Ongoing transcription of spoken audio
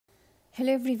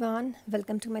Hello everyone,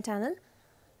 welcome to my channel.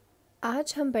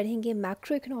 आज हम पढ़ेंगे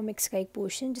मैक्रो इकोनॉमिक्स का एक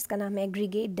पोर्शन जिसका नाम है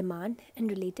aggregate demand and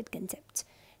related concepts.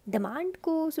 Demand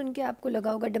को सुन के आपको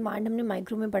लगा होगा डिमांड हमने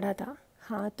माइक्रो में पढ़ा था।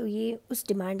 हाँ, तो ये उस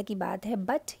डिमांड की बात है,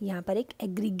 बट यहाँ पर एक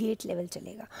एग्रीगेट लेवल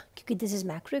चलेगा क्योंकि दिस इज़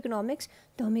मैक्रो इकोनॉमिक्स।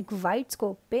 तो हम एक वाइड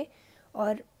स्कोप पे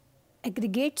और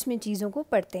एग्रीगेट्स में चीज़ों को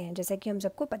पढ़ते हैं, जैसा कि हम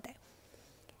सबको पता है।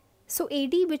 सो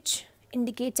AD which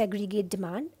indicates aggregate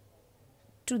demand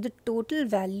to the total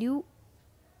value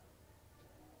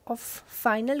of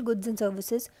final goods and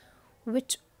services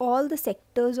which all the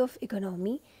sectors of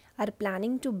economy are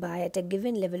planning to buy at a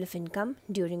given level of income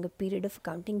during a period of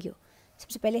accounting year.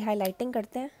 सबसे पहले highlighting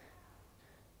करते हैं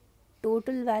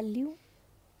total value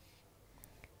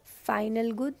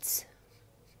final goods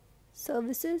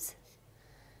services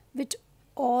which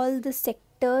all the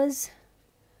sectors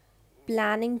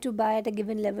planning to buy at a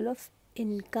given level of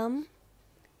income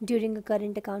during a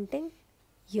current accounting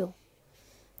year.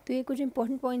 तो ये कुछ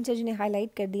important points है जिन्हें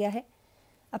highlight कर दिया है।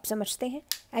 अब समझते हैं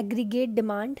एग्रीगेट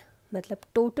डिमांड मतलब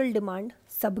टोटल डिमांड,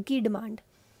 सबकी demand,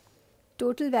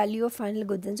 total value of final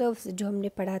goods and services जो हमने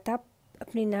पढ़ा था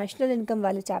अपने नेशनल इनकम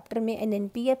वाले चैप्टर में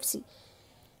NNPFC।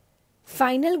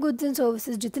 Final goods and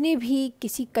services जितने भी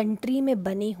किसी कंट्री में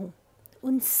बने हों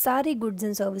उन सारे गुड्स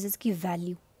एंड सर्विसेज की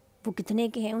वैल्यू, वो कितने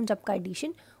के हैं, उन सब का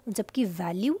एडिशन, उन सब की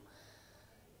वैल्यू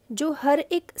जो हर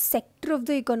एक सेक्टर ऑफ द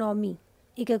इकोनॉमी,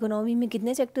 एक इकोनॉमी में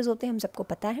कितने सेक्टर्स होते हैं हम सबको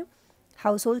पता है।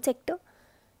 हाउस होल्ड सेक्टर,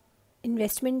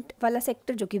 इन्वेस्टमेंट वाला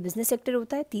सेक्टर जो कि बिजनेस सेक्टर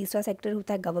होता है, तीसरा सेक्टर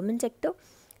होता है government sector,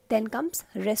 then comes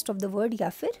rest of the world या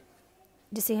फिर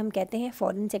जिसे हम कहते हैं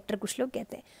फॉरेन सेक्टर, कुछ लोग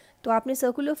कहते हैं। तो आपने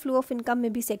सर्कुलर फ्लो ऑफ इनकम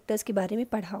में भी सेक्टर्स के बारे में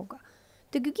पढ़ा होगा।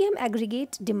 तो क्योंकि हम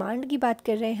एग्रीगेट डिमांड की बात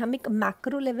कर रहे हैं, हम एक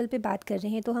मैक्रो लेवल पे बात कर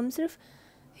रहे हैं, तो हम सिर्फ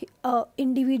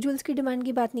इंडिविजुअल्स की डिमांड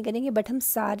की बात नहीं करेंगे बट हम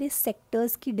सारे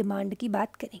सेक्टर्स की डिमांड की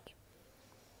बात करेंगे।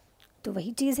 तो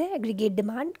वही चीज़ है एग्रीगेट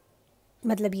डिमांड,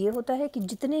 मतलब ये होता है कि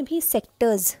जितने भी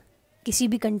सेक्टर्स किसी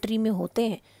भी कंट्री में होते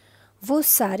हैं वो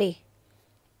सारे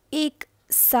एक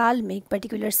साल में, एक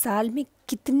पर्टिकुलर साल में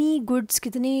कितनी गुड्स,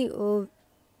 कितनी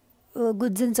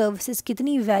गुड्स एंड सर्विसेज,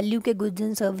 कितनी वैल्यू के गुड्स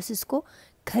एंड सर्विसेज को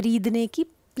खरीदने की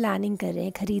प्लानिंग कर रहे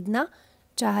हैं, खरीदना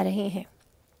चाह रहे हैं।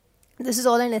 This is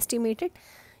all an estimated,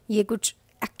 ये कुछ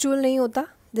एक्चुअल नहीं होता,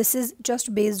 this is just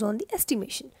based on the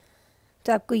estimation.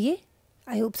 तो आपको ये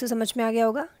आई होप से समझ में आ गया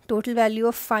होगा। Total value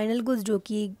of final goods जो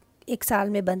कि एक साल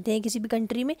में बनते हैं किसी भी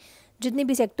कंट्री में, जितने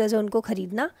भी सेक्टर्स हैं उनको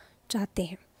खरीदना चाहते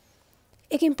हैं।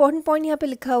 एक इम्पॉर्टेंट पॉइंट यहाँ पे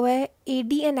लिखा हुआ है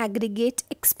AD and aggregate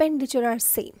expenditure are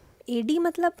same. AD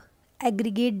मतलब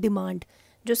एग्रीगेट डिमांड,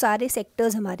 जो सारे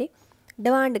सेक्टर्स हमारे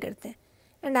डिमांड करते हैं,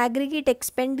 एंड एग्रीगेट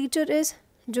एक्सपेंडिचर इज़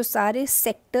जो सारे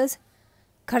सेक्टर्स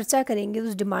खर्चा करेंगे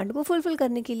उस डिमांड को फुलफ़िल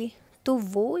करने के लिए। तो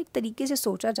वो एक तरीके से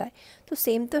सोचा जाए तो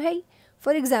सेम तो है ही।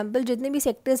 फॉर एग्जांपल जितने भी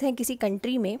सेक्टर्स हैं किसी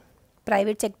कंट्री में,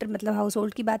 प्राइवेट सेक्टर मतलब हाउस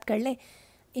होल्ड की बात कर लें,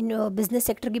 इन बिजनेस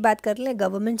सेक्टर की बात कर लें,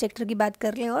 गवर्नमेंट सेक्टर की बात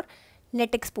कर लें, और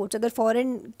नेट एक्सपोर्ट्स अगर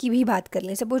फॉरेन की भी बात कर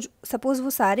लें, सपोज़ वो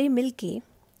सारे मिल के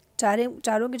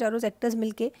चारों के चारों सेक्टर्स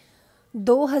मिल के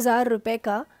 2000 रुपये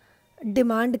का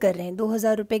डिमांड कर रहे हैं,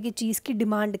 2000 रुपये की चीज़ की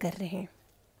डिमांड कर रहे हैं,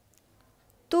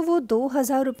 तो वो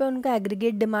 2000 रुपये उनका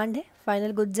एग्रीगेट डिमांड है,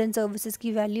 फाइनल गुड्स एंड सर्विसेज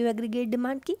की वैल्यू एग्रीगेट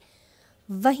डिमांड की।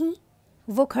 वहीं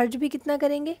वो खर्च भी कितना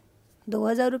करेंगे,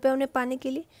 2000 रुपये उन्हें पाने के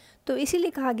लिए। तो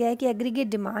इसीलिए कहा गया है कि एग्रीगेट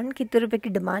डिमांड कितने रुपए की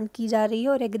डिमांड की जा रही है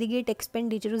और एग्रीगेट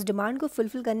एक्सपेंडिचर उस डिमांड को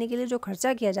फुलफ़िल करने के लिए जो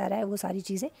खर्चा किया जा रहा है वो सारी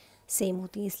चीज़ें सेम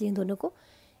होती हैं, इसलिए इन दोनों को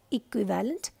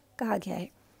इक्विवेलेंट कहा गया है।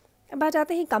 अब आ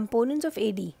जाते हैं कंपोनेंट्स ऑफ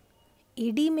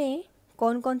AD में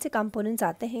कौन कौन से कंपोनेंट्स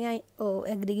आते हैं, या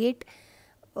एग्रीगेट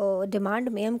डिमांड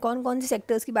में हम कौन कौन से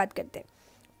सेक्टर्स की बात करते हैं।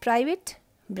 प्राइवेट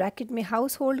ब्रैकेट में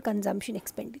house hold consumption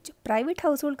expenditure, private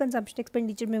house hold consumption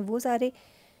expenditure में वो सारे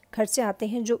खर्चे आते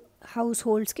हैं जो हाउस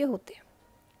होल्ड्स के होते हैं,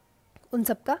 उन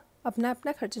सब का अपना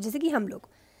अपना खर्चा, जैसे कि हम लोग।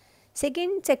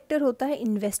 सेकेंड सेक्टर होता है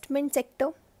इन्वेस्टमेंट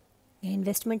सेक्टर या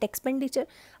इन्वेस्टमेंट एक्सपेंडिचर।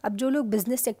 अब जो लोग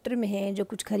बिजनेस सेक्टर में हैं, जो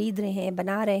कुछ खरीद रहे हैं,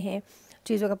 बना रहे हैं,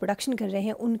 चीज़ों का प्रोडक्शन कर रहे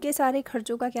हैं, उनके सारे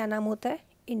खर्चों का क्या नाम होता है,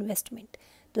 इन्वेस्टमेंट।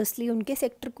 तो इसलिए उनके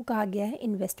सेक्टर को कहा गया है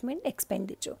investment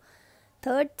expenditure.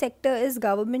 Third sector is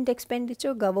government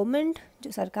expenditure. Government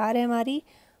जो सरकार है हमारी,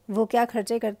 वो क्या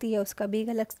खर्चे करती है उसका भी एक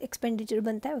अलग एक्सपेंडिचर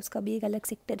बनता है, उसका भी एक अलग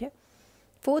सेक्टर है।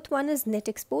 Fourth one is net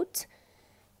exports.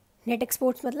 Net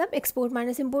exports मतलब एक्सपोर्ट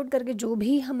माइनस इम्पोर्ट करके जो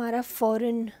भी हमारा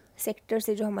फॉरेन सेक्टर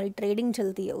से जो हमारी ट्रेडिंग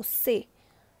चलती है उससे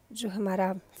जो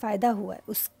हमारा फ़ायदा हुआ है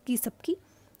उसकी सबकी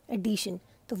एडिशन,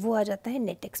 तो वो आ जाता है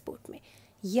नेट एक्सपोर्ट में।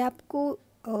 ये आपको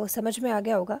समझ में आ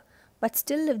गया होगा, but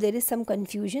still if there is some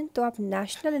confusion तो आप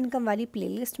नेशनल इनकम वाली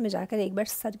प्लेलिस्ट में जाकर एक बार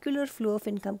सर्कुलर फ्लो ऑफ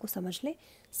इनकम को समझ लें,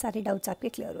 सारे डाउट्स आपके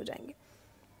क्लियर हो जाएंगे।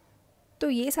 तो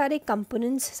ये सारे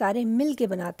कंपोनेंट्स सारे मिल के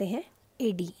बनाते हैं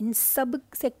AD, इन सब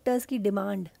सेक्टर्स की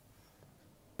डिमांड,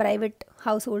 प्राइवेट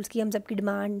हाउस होल्ड्स की, हम सब की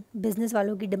डिमांड, बिजनेस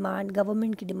वालों की डिमांड,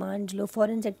 गवर्नमेंट की डिमांड, जो लोग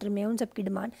फॉरेन सेक्टर में हैं उन सब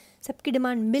की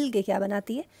डिमांड मिल के क्या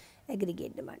बनाती है,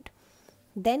 एग्रीगेट डिमांड.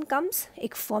 देन कम्स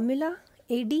एक formula,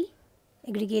 AD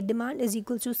aggregate demand is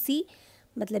equal to C,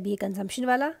 मतलब ये कंजम्पशन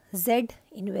वाला, Z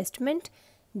investment,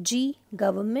 G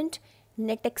government,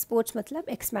 net exports मतलब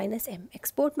X minus M,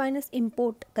 export minus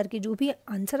import करके जो भी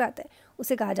आंसर आता है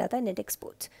उसे कहा जाता है नेट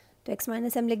एक्सपोर्ट्स. तो X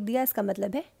माइनस M लिख दिया, इसका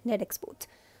मतलब है नेट एक्सपोर्ट्स.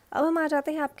 अब हम आ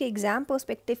जाते हैं आपके एग्ज़ाम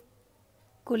पर्सपेक्टिव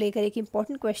को लेकर एक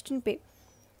इम्पॉर्टेंट क्वेश्चन पे,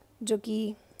 जो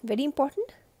कि वेरी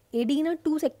इंपॉर्टेंट, AD इन अ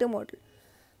 2 सेक्टर मॉडल.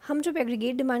 हम जब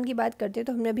एग्रीगेट डिमांड की बात करते हैं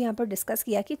तो हमने अभी यहाँ पर डिस्कस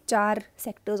किया कि 4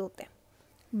 सेक्टर्स होते हैं,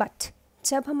 बट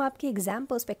जब हम आपके एग्ज़ाम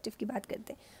पर्सपेक्टिव की बात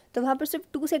करते हैं तो वहाँ पर सिर्फ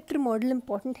 2 सेक्टर मॉडल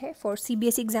इंपॉर्टेंट है फॉर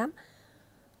CBSE एग्ज़ाम.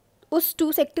 उस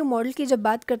 2 सेक्टर मॉडल की जब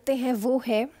बात करते हैं वो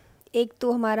है, एक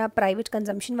तो हमारा प्राइवेट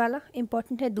कंजम्पशन वाला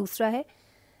इंपॉर्टेंट है, दूसरा है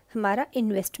हमारा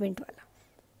इन्वेस्टमेंट वाला.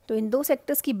 तो इन 2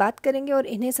 सेक्टर्स की बात करेंगे और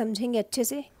इन्हें समझेंगे अच्छे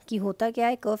से कि होता क्या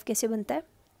है, कर्व कैसे बनता है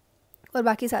और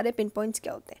बाकी सारे पिन पॉइंट्स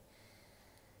क्या होते हैं.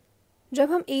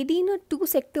 जब हम AD इन 2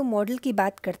 सेक्टर मॉडल की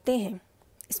बात करते हैं,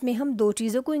 इसमें हम 2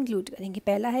 चीज़ों को इंक्लूड करेंगे.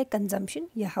 पहला है कंजम्पशन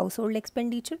या हाउस होल्ड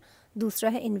एक्सपेंडिचर, दूसरा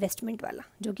है इन्वेस्टमेंट वाला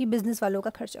जो कि बिजनेस वालों का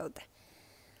खर्चा होता है.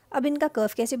 अब इनका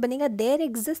कर्व कैसे बनेगा, there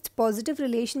exist positive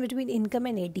relation between income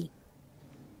and AD.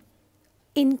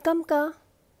 Income का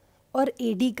और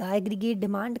AD का, एग्रीगेट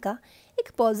डिमांड का एक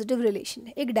पॉजिटिव रिलेशन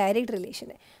है, एक डायरेक्ट रिलेशन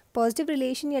है. पॉजिटिव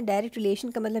रिलेशन या डायरेक्ट रिलेशन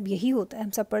का मतलब यही होता है,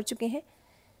 हम सब पढ़ चुके हैं,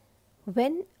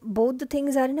 when both the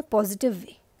things are in a positive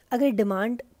way. अगर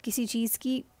डिमांड किसी चीज़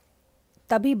की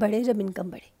तभी बढ़े जब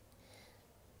इनकम बढ़े.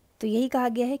 तो यही कहा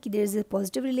गया है कि there is a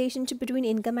positive relationship between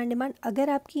income and demand. अगर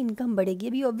आपकी इनकम बढ़ेगी,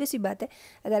 अभी ऑब्वियस ही बात है,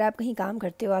 अगर आप कहीं काम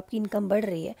करते हो, आपकी इनकम बढ़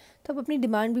रही है तो आप अपनी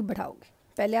डिमांड भी बढ़ाओगे.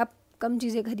 पहले आप कम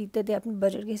चीज़ें खरीदते थे, अपने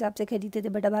बजट के हिसाब से खरीदते थे,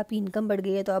 बट अब आपकी इनकम बढ़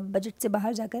गई है तो आप बजट से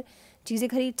बाहर जाकर चीज़ें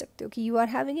खरीद सकते हो कि you are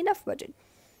having enough budget.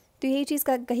 तो यही चीज़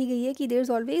कही गई है कि there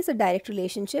is always a direct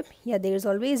relationship या there is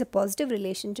always a positive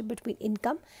relationship between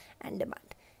income and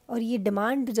demand. और ये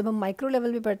डिमांड जब हम माइक्रो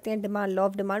लेवल पे पढ़ते हैं, डिमांड, लॉ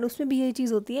ऑफ डिमांड, उसमें भी यही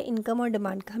चीज़ होती है, इनकम और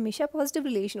डिमांड का हमेशा पॉजिटिव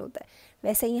रिलेशन होता है.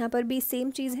 वैसे ही यहाँ पर भी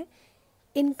सेम चीज़ है,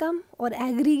 इनकम और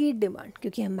एग्रीगेट डिमांड,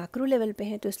 क्योंकि हम मैक्रो लेवल पे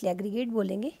हैं तो इसलिए एग्रीगेट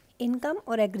बोलेंगे. इनकम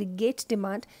और एग्रीगेट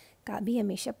डिमांड का भी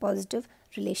हमेशा पॉजिटिव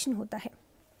रिलेशन होता है.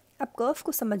 अब कर्व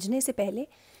को समझने से पहले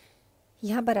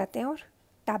यहाँ पर आते हैं और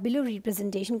टैबुलर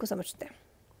रिप्रेजेंटेशन को समझते हैं.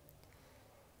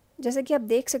 जैसे कि आप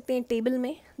देख सकते हैं टेबल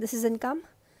में, दिस इज़ इनकम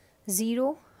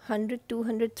 0, 100,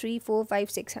 200, 3, 4,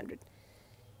 5, 600.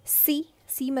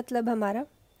 C मतलब हमारा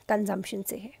कंजम्पशन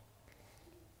से है.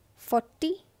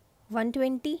 40,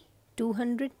 120,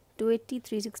 200, 280,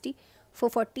 360,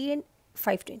 440 एंड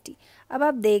 520. अब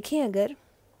आप देखें,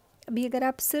 अगर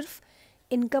आप सिर्फ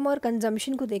इनकम और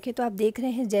कंजम्पशन को देखें तो आप देख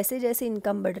रहे हैं जैसे जैसे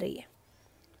इनकम बढ़ रही है,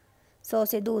 100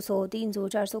 से 200, 300,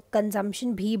 400,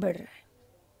 कंजम्पशन भी बढ़ रहा है.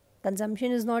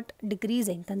 Consumption is not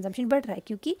decreasing, consumption बढ़ रहा है,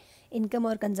 क्योंकि इनकम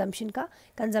और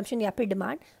कंजम्पशन या फिर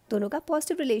डिमांड दोनों का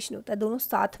पॉजिटिव रिलेशन होता है, दोनों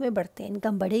साथ में बढ़ते हैं.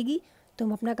 इनकम बढ़ेगी तो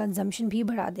हम अपना कंजम्पशन भी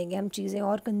बढ़ा देंगे, हम चीज़ें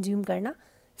और कंज्यूम करना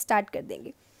स्टार्ट कर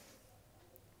देंगे.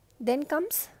 Then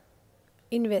comes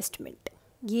investment.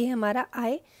 ये हमारा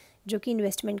आय जो कि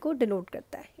इन्वेस्टमेंट को डिनोट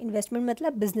करता है. इन्वेस्टमेंट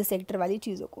मतलब बिजनेस सेक्टर वाली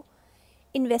चीज़ों को.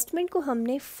 इन्वेस्टमेंट को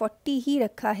हमने 40 ही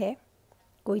रखा है,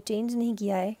 कोई चेंज नहीं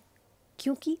किया है,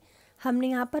 क्योंकि हमने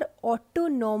यहाँ पर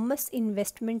ऑटोनॉमस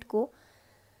इन्वेस्टमेंट को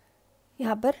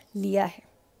यहाँ पर लिया है.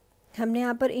 हमने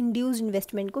यहाँ पर इंड्यूस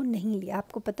इन्वेस्टमेंट को नहीं लिया.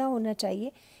 आपको पता होना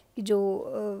चाहिए कि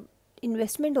जो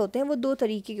इन्वेस्टमेंट होते हैं वो 2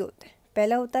 तरीके के होते हैं.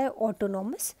 पहला होता है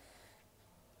ऑटोनॉमस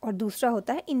और दूसरा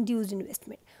होता है इंड्यूस्ड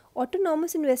इन्वेस्टमेंट.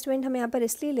 ऑटोनॉमस इन्वेस्टमेंट हम यहाँ पर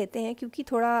इसलिए लेते हैं क्योंकि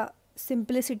थोड़ा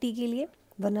सिंप्लिसिटी के लिए,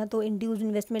 वरना तो इंड्यूस्ड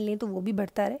इन्वेस्टमेंट लें तो वो भी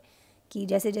बढ़ता रहे कि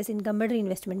जैसे जैसे इनकम बढ़ रही है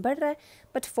इन्वेस्टमेंट बढ़ रहा है.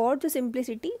 But for the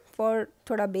simplicity, for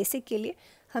थोड़ा बेसिक के लिए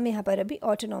हम यहाँ पर अभी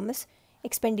ऑटोनॉमस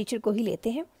एक्सपेंडिचर को ही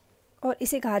लेते हैं और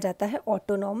इसे कहा जाता है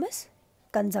ऑटोनॉमस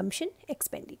कंजम्पशन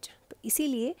एक्सपेंडिचर. तो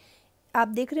इसीलिए आप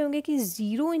देख रहे होंगे कि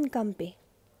 0 इनकम पे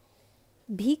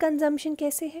भी कंजम्पशन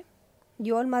कैसे है.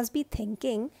 You all must be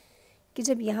thinking कि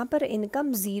जब यहाँ पर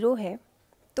इनकम 0 है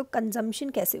तो कंजम्पशन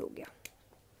कैसे हो गया.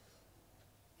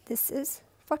 This is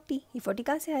 40. ये 40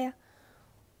 कहाँ से आया,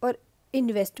 और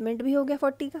इन्वेस्टमेंट भी हो गया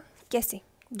 40 का. कैसे,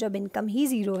 जब इनकम ही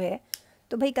 0 है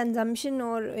तो भाई कंजम्पशन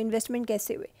और इन्वेस्टमेंट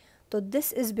कैसे हुए. तो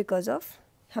दिस इज़ बिकॉज ऑफ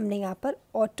हमने यहाँ पर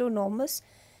ऑटोनॉमस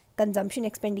कंजम्पशन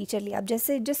एक्सपेंडिचर लिया. अब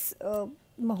जैसे जिस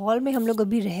माहौल में हम लोग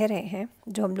अभी रह रहे हैं,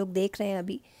 जो हम लोग देख रहे हैं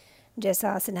अभी,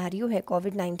 जैसा सिनेरियो है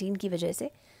कोविड-19 की वजह से,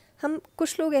 हम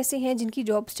कुछ लोग ऐसे हैं जिनकी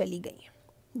जॉब्स चली गई हैं,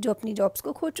 जो अपनी जॉब्स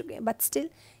को खो चुके हैं. बट स्टिल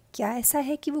क्या ऐसा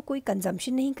है कि वो कोई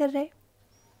कंजम्पशन नहीं कर रहे.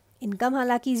 इनकम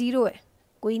हालांकि 0 है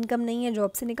कोई इनकम नहीं है,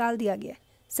 जॉब से निकाल दिया गया है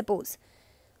सपोज,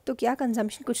 तो क्या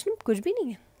कंजम्पशन कुछ भी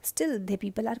नहीं है, still they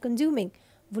people are consuming,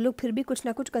 वो लोग फिर भी कुछ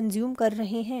ना कुछ कंज्यूम कर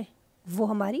रहे हैं, वो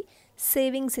हमारी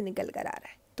सेविंग से निकल कर आ रहा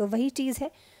है। तो वही चीज़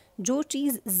है, जो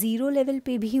चीज़ ज़ीरो लेवल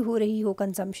पे भी हो रही हो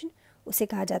कंजम्पशन, उसे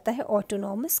कहा जाता है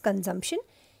ऑटोनॉमस कंजम्पशन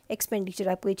एक्सपेंडिचर।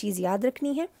 आपको ये चीज़ याद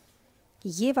रखनी है,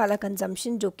 ये वाला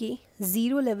कंजम्पशन जो कि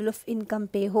ज़ीरो लेवल ऑफ इनकम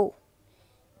पे हो,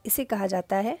 इसे कहा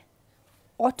जाता है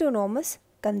autonomous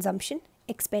consumption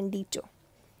expenditure.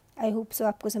 I hope so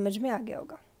आपको समझ में आ गया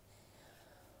होगा।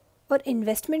 और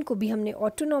इन्वेस्टमेंट को भी हमने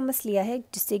ऑटोनॉमस लिया है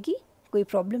जिससे कि कोई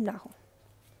प्रॉब्लम ना हो।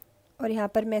 और यहाँ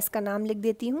पर मैं इसका नाम लिख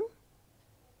देती हूँ,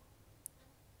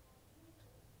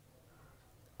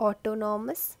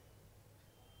 ऑटोनॉमस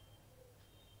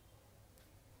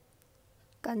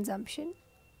कंजम्पशन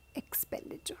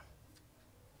एक्सपेंडिचर।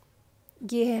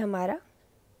 ये है हमारा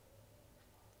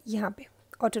यहाँ पे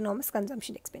ऑटोनॉमस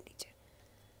कंजम्पशन एक्सपेंडिचर।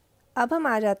 अब हम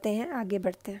आ जाते हैं, आगे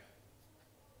बढ़ते हैं।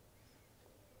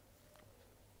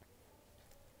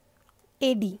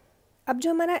 एडी, अब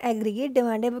जो हमारा एग्रीगेट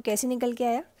डिमांड है वो कैसे निकल के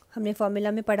आया, हमने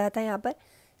फॉर्मूला में पढ़ा था, यहाँ पर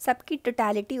सबकी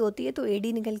टोटलिटी होती है तो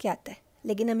एडी निकल के आता है,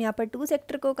 लेकिन हम यहाँ पर टू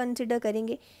सेक्टर को कंसिडर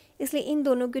करेंगे, इसलिए इन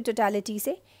दोनों की टोटलिटी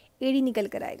से एडी निकल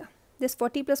कर आएगा। This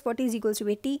 40 + 40 =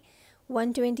 80,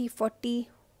 120 40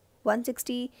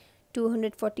 160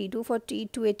 240 240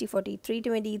 280 40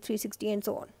 320 360 and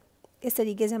so on. इस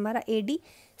तरीके से हमारा एडी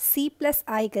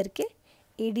C+I करके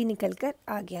एडी निकल कर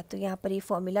आ गया। तो यहाँ पर ये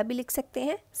फॉर्मूला भी लिख सकते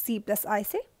हैं, C+I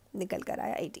से निकल कर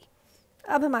आया एडी।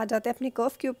 अब हम आ जाते हैं अपने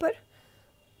कर्व के ऊपर।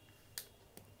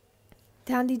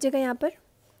 ध्यान दीजिएगा, यहाँ पर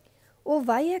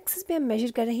OY एक्सिस पे हम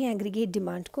मेजर कर रहे हैं एग्रीगेट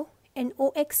डिमांड को, एंड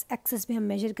OX एक्सिस पे हम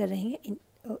मेजर कर रहे हैं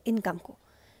इनकम को,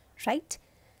 राइट।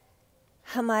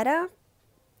 हमारा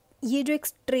ये जो एक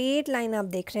स्ट्रेट लाइन आप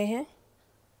देख रहे हैं,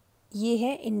 ये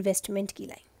है इन्वेस्टमेंट की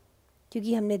लाइन,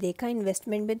 क्योंकि हमने देखा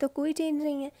इन्वेस्टमेंट में तो कोई चेंज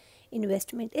नहीं है,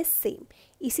 इन्वेस्टमेंट इज सेम।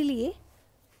 इसीलिए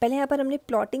पहले यहाँ पर हमने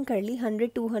प्लॉटिंग कर ली 100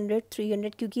 200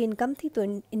 300, क्योंकि इनकम थी तो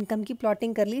इनकम की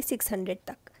प्लॉटिंग कर ली 600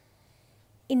 तक।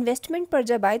 इन्वेस्टमेंट पर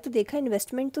जब आए तो देखा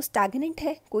इन्वेस्टमेंट तो स्टैग्नेंट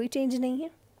है, कोई चेंज नहीं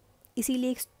है,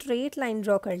 इसीलिए एक स्ट्रेट लाइन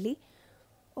ड्रॉ कर ली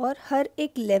और हर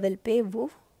एक लेवल पे वो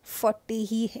 40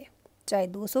 ही है, चाहे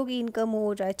 200 की इनकम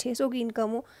हो चाहे 600 की इनकम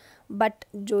हो, बट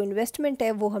जो इन्वेस्टमेंट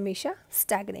है वो हमेशा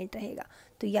स्टैग्नेंट रहेगा।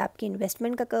 तो ये आपके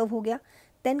इन्वेस्टमेंट का कर्व हो गया।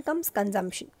 Then comes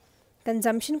consumption.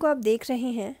 कंजम्पशन को आप देख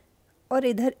रहे हैं और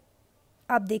इधर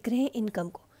आप देख रहे हैं इनकम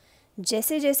को।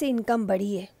 जैसे जैसे इनकम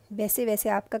बढ़ी है वैसे वैसे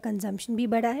आपका कंजम्पशन भी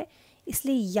बढ़ा है,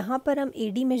 इसलिए यहाँ पर हम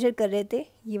एडी मेजर कर रहे थे,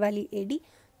 ये वाली एडी,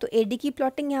 तो एडी की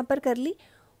प्लॉटिंग यहाँ पर कर ली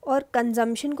और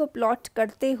कंजम्पशन को प्लॉट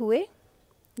करते हुए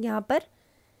यहाँ पर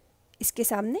इसके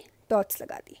सामने डॉट्स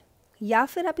लगा दी, या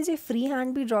फिर आप इसे फ्री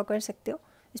हैंड भी ड्रॉ कर सकते हो,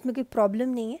 इसमें कोई प्रॉब्लम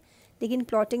नहीं है, लेकिन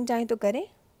प्लॉटिंग चाहे तो करें,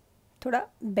 थोड़ा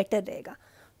बेटर रहेगा।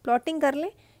 प्लॉटिंग कर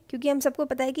लें क्योंकि हम सबको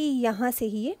पता है कि यहाँ से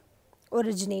ही ये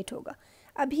ओरिजिनेट होगा।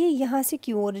 अब ये यहाँ से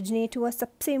क्यों ओरिजिनेट हुआ,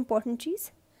 सबसे important cheese,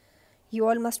 you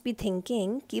all must be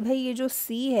thinking कि भाई ये जो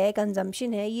सी है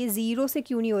कंजम्पशन है, ये ज़ीरो से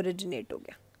क्यों नहीं ओरिजिनेट हो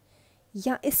गया,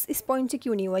 यहाँ इस पॉइंट से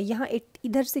क्यों नहीं हुआ, यहाँ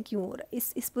इधर से क्यों हो रहा है,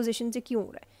 इस पोजीशन से क्यों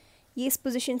हो रहा है। ये इस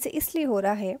पोजीशन से इसलिए हो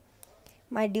रहा है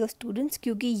माय डियर स्टूडेंट्स,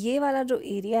 क्योंकि ये वाला जो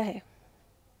एरिया है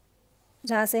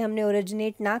जहाँ से हमने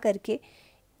ओरिजिनेट ना करके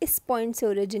इस पॉइंट से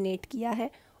ओरिजिनेट किया है,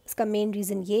 उसका मेन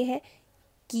रीज़न ये है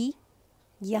कि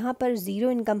यहाँ पर ज़ीरो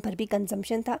इनकम पर भी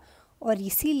कंजम्पशन था और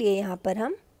इसीलिए यहाँ पर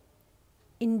हम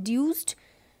इंड्यूस्ड,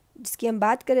 जिसकी हम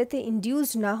बात कर रहे थे,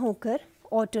 इंड्यूस्ड ना होकर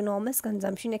ऑटोनॉमस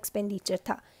कंजम्पशन एक्सपेंडिचर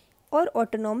था। और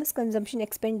ऑटोनॉमस कंजम्पशन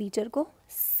एक्सपेंडिचर को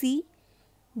C*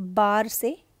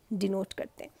 से डिनोट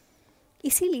करते हैं।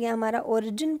 इसीलिए हमारा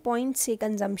ओरिजिन पॉइंट से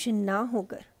कंजम्पशन ना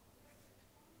होकर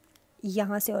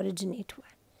यहाँ से ओरिजिनेट हुआ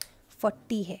है,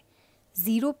 40 है,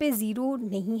 ज़ीरो पे ज़ीरो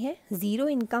नहीं है, ज़ीरो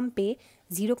इनकम पे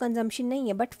ज़ीरो कंजम्पशन नहीं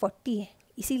है, बट 40 है,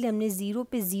 इसीलिए हमने ज़ीरो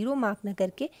पे ज़ीरो मार्क ना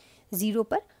करके ज़ीरो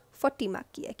पर 40 मार्क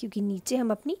किया, क्योंकि नीचे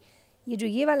हम अपनी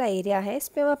ये वाला एरिया है, इस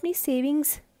पर हम अपनी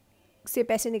सेविंग्स से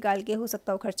पैसे निकाल के हो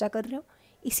सकता हो खर्चा कर रहे हो,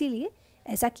 इसीलिए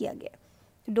ऐसा किया गया।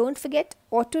 Don't forget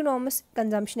autonomous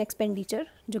consumption expenditure,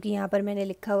 जो कि यहाँ पर मैंने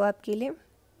लिखा हुआ आपके लिए।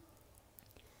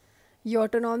 ये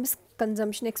ऑटोनॉमस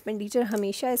कंजम्पशन एक्सपेंडिचर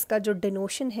हमेशा इसका जो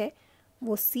डिनोशन है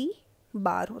वो C*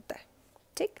 होता है,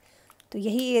 ठीक। तो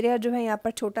यही एरिया जो है यहाँ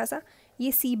पर छोटा सा,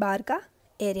 ये C* का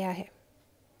एरिया है।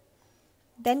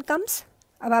 देन कम्स,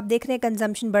 अब आप देख रहे हैं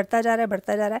कंजम्पशन बढ़ता जा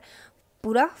रहा है,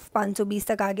 पूरा 520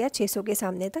 तक आ गया, 600 के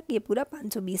सामने तक ये पूरा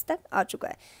 520 तक आ चुका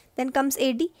है। Then comes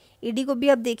AD. एडी को भी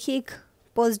आप देखिए एक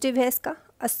पॉजिटिव है इसका,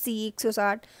 80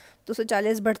 160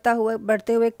 240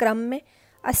 बढ़ते हुए क्रम में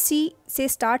 80 से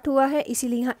स्टार्ट हुआ है,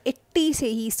 इसीलिए यहाँ 80 से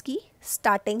ही इसकी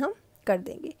स्टार्टिंग हम कर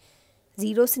देंगे।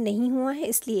 ज़ीरो से नहीं हुआ है,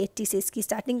 इसलिए 80 से इसकी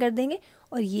स्टार्टिंग कर देंगे,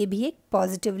 और ये भी एक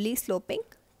पॉजिटिवली स्लोपिंग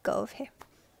कर्व है।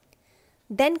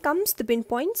 Then comes the pin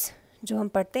points जो हम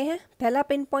पढ़ते हैं। पहला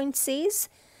pin point says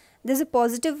there is a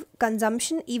positive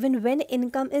consumption even when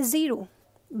income is zero.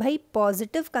 भाई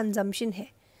पॉजिटिव कंजम्पशन है,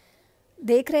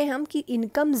 देख रहे हैं हम कि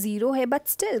इनकम ज़ीरो है but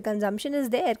still consumption is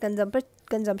there.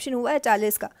 Consumption हुआ है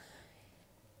 40 का,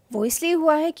 वो इसलिए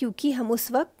हुआ है क्योंकि हम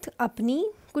उस वक्त अपनी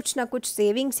कुछ ना कुछ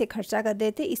सेविंग से खर्चा कर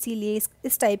देते, इसीलिए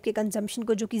इस टाइप के कंजम्पशन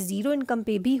को जो कि ज़ीरो इनकम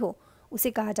पे भी हो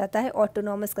उसे कहा जाता है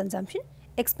autonomous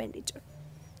consumption expenditure.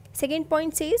 Second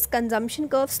point से कंजम्पशन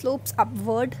कर्व स्लोप्स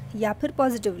अपवर्ड या फिर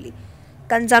पॉजिटिवली।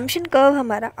 कंजम्पशन कर्व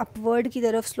हमारा अपवर्ड की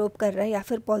तरफ स्लोप कर रहा है या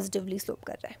फिर पॉजिटिवली स्लोप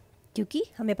कर रहा है, क्योंकि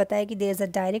हमें पता है कि there is a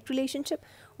direct relationship,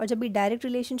 और जब भी डायरेक्ट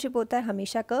रिलेशनशिप होता है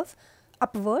हमेशा कर्व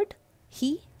अपवर्ड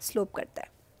ही स्लोप करता है।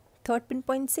 Third pin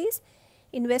point says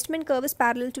investment curve is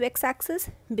parallel to x-axis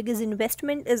because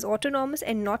investment is autonomous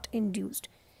and not induced.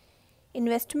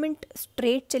 Investment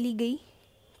straight चली गई,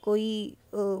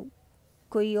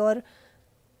 कोई और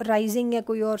राइजिंग या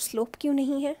कोई और स्लोप क्यों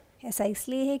नहीं है? ऐसा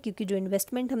इसलिए है क्योंकि जो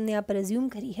इन्वेस्टमेंट हमने यहाँ पर अज्यूम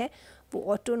करी है वो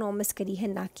ऑटोनॉमस करी है,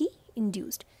 ना कि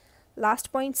induced. Last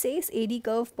point says AD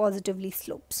curve positively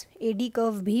slopes. AD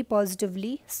curve भी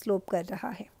पॉजिटिवली स्लोप कर रहा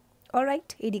है।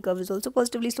 Alright, AD curve is also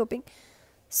positively sloping.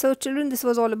 So children, this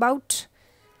was all about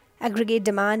aggregate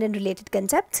demand and related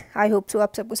concepts. I hope so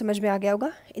आप सबको समझ में आ गया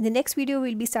होगा. In the next video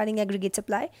we'll be starting aggregate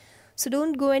supply. So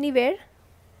don't go anywhere.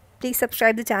 Please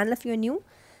subscribe the channel if you're new.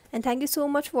 And thank you so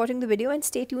much for watching the video and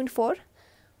stay tuned for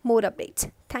more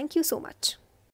updates. Thank you so much.